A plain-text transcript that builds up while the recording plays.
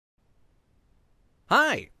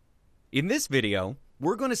Hi! In this video,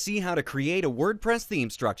 we're going to see how to create a WordPress theme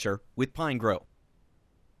structure with PineGrow.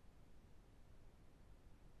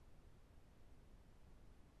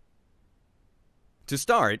 To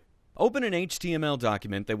start, open an HTML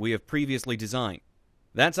document that we have previously designed.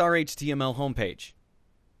 That's our HTML homepage.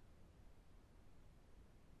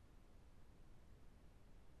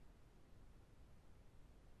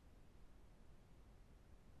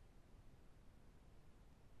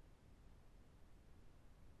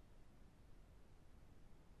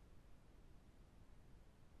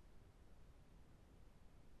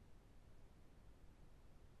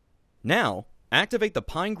 Now, activate the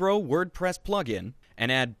PineGrow WordPress plugin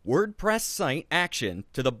and add WordPress Site Action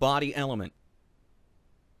to the body element.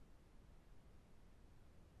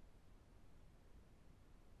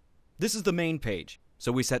 This is the main page,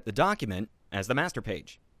 so we set the document as the master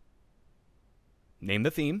page. Name the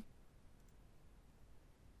theme.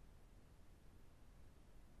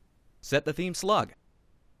 Set the theme slug.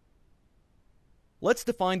 Let's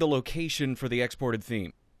define the location for the exported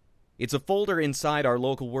theme. It's a folder inside our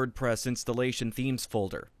local WordPress installation themes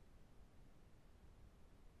folder.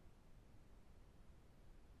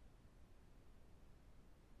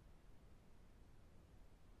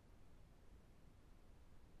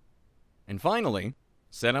 And finally,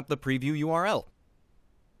 set up the preview URL.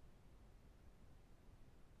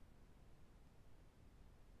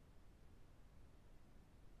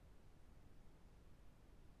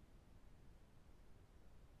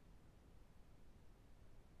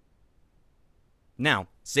 Now,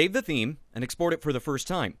 save the theme and export it for the first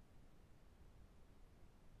time.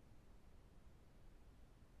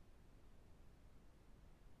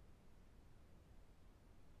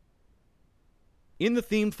 In the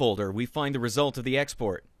theme folder, we find the result of the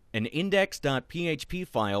export, an index.php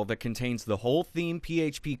file that contains the whole theme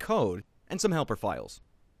PHP code and some helper files.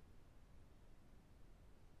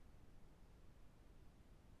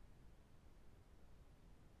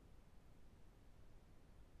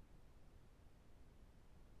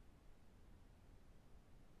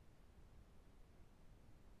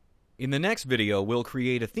 In the next video, we'll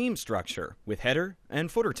create a theme structure with header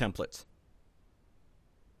and footer templates.